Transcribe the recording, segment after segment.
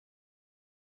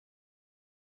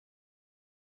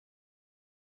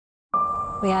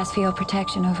We ask for your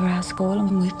protection over our school,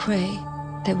 and we pray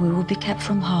that we will be kept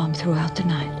from harm throughout the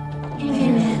night.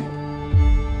 Amen.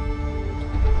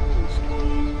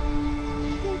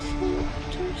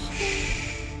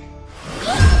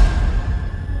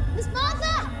 Miss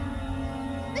Martha!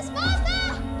 Miss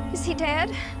Martha! Is he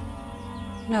dead?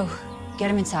 No,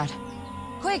 get him inside.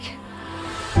 Quick!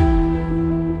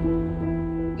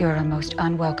 You're a most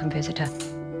unwelcome visitor,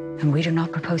 and we do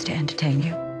not propose to entertain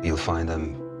you. You'll find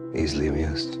I'm easily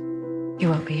amused. You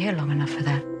won't be here long enough for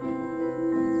that.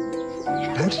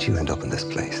 How did you end up in this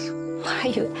place? Why are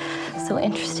you so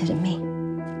interested in me?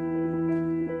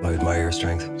 I admire your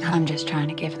strength. I'm just trying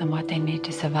to give them what they need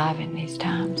to survive in these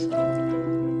times.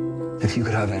 If you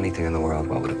could have anything in the world,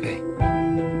 what would it be?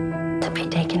 To be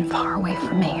taken far away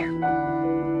from here.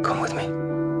 Come with me.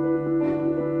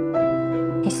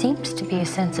 He seems to be a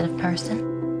sensitive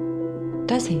person.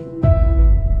 Does he?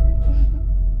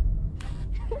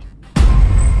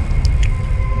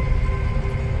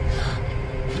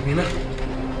 Nina?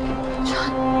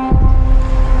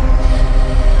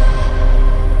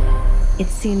 It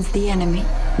seems the enemy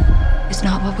is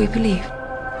not what we believe.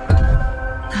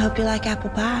 I hope you like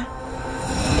apple pie.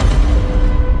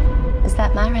 Is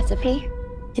that my recipe?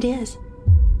 It is.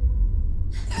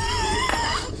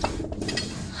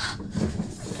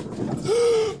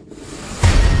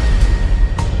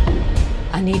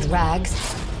 I need rags.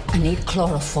 I need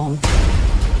chloroform.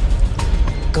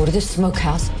 Go to the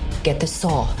smokehouse. Get the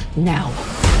saw now.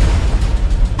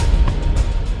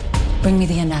 Bring me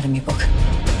the anatomy book.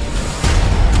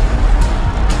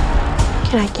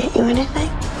 Can I get you anything?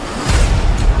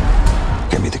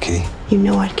 Get me the key. You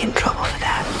know I'd get in trouble for that.